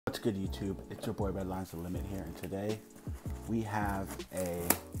What's good, YouTube? It's your boy Redline's The Limit here, and today we have a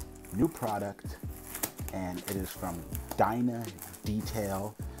new product, and it is from Dyna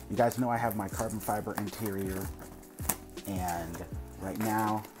Detail. You guys know I have my carbon fiber interior, and right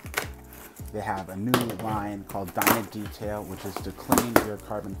now they have a new line called Dyna Detail, which is to clean your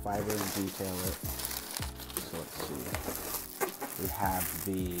carbon fiber and detail it. So let's see. We have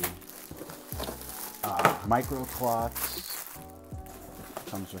the micro cloths.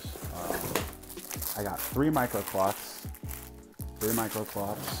 Comes with, I got three micro cloths.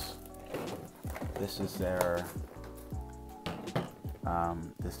 This is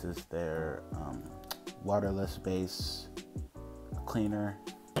their waterless base cleaner.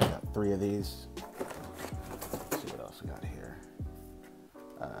 I got three of these. Let's see what else we got here.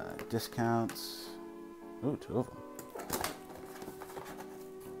 Discounts. Ooh, two of them.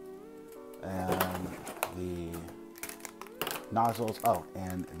 And the nozzles,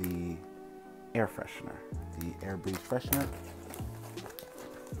 and the air freshener, the air breeze freshener.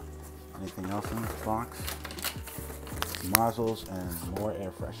 Anything else in this box? Nozzles and more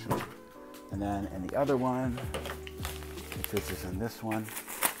air freshener. And then in the other one, this is in this one,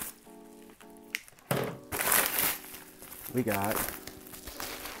 we got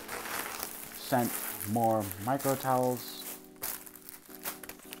sent more micro towels,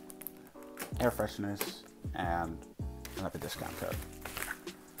 air fresheners, and another discount code.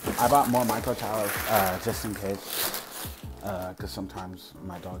 I bought more micro towels just in case, because sometimes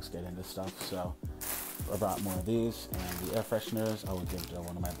my dogs get into stuff. So I bought more of these, and the air fresheners I will give to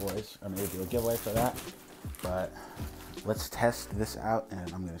one of my boys. I'm gonna do a giveaway for that. But let's test this out,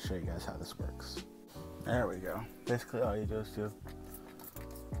 and I'm gonna show you guys how this works. There we go. Basically, all you do is to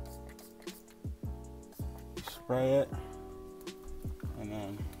spray it, and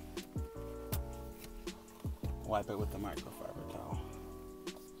then wipe it with the microfiber towel.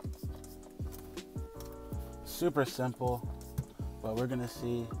 Super simple, but we're gonna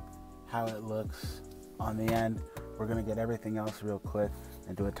see how it looks on the end. We're gonna get everything else real quick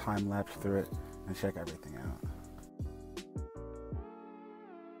and do a time lapse through it and check everything out.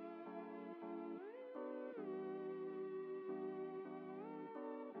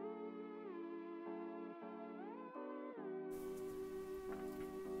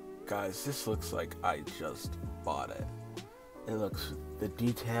 Guys, this looks like I just bought it. It looks, the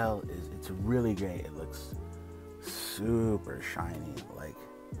detail is, it's really great. It looks super shiny. Like,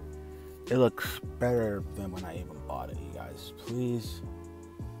 it looks better than when I even bought it. You guys, please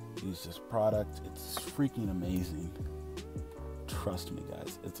use this product. It's freaking amazing. Trust me,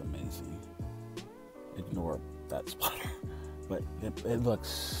 guys, it's amazing. Ignore that splatter. But it looks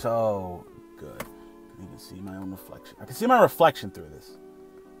so good. You can see my own reflection. I can see my reflection through this.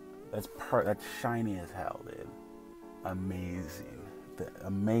 That's shiny as hell, dude. Amazing.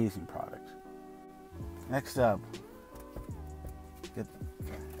 Amazing product. Next up, get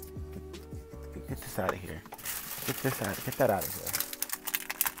this out of here. Get that out of here.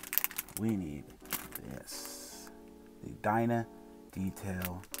 We need this. The Dyna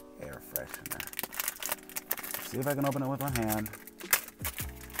Detail Air Freshener. Let's see if I can open it with one hand.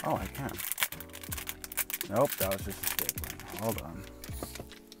 Oh, I can. Nope, that was just a stapling. Hold on.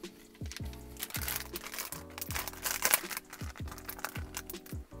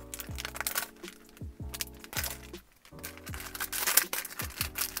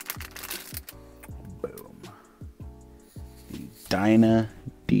 Dyna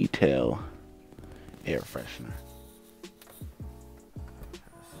Detail Air Freshener.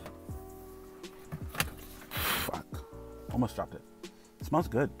 Fuck. Almost dropped it. It smells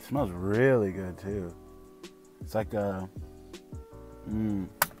good. It smells really good too. It's like a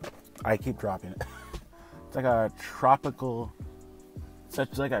I keep dropping it. It's like a tropical,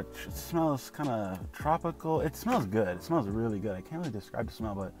 it smells kind of tropical. It smells good. It smells really good. I can't really describe the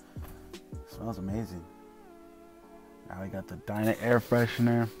smell, but it smells amazing. Now we got the Dyna Air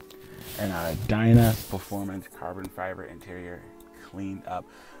Freshener and a Dyna Performance Carbon Fiber Interior cleaned up.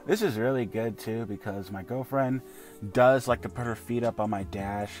 This is really good too, because my girlfriend does like to put her feet up on my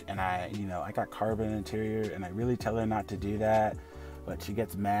dash, and I got carbon interior, and I really tell her not to do that, but she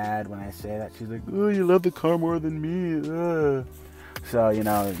gets mad when I say that. She's like, "Oh, you love the car more than me." So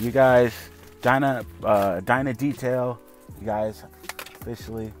you guys, Dyna Detail, you guys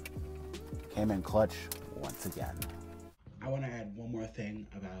officially came in clutch once again. I want to add one more thing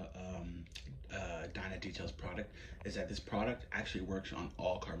about Dyna Detail's product, is that this product actually works on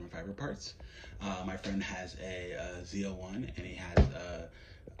all carbon fiber parts. My friend has a Z01, and he has a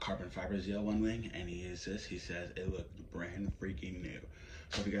carbon fiber Z01 wing, and he used this. He says it looked brand freaking new.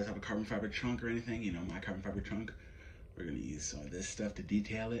 So if you guys have a carbon fiber trunk or anything, my carbon fiber trunk We're gonna use some of this stuff to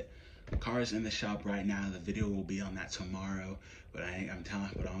detail it. The car is in the shop right now. The video will be on that tomorrow. But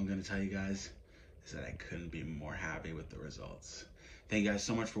what I'm gonna tell you guys is that I couldn't be more happy with the results. Thank you guys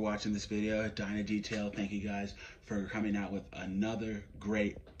so much for watching this video. Dyna Detail, thank you guys for coming out with another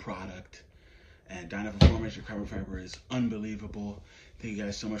great product. And Dyna Performance, your carbon fiber is unbelievable. Thank you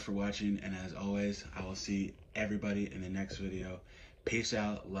guys so much for watching. And as always, I will see everybody in the next video. Peace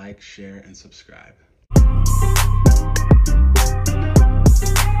out, like, share, and subscribe.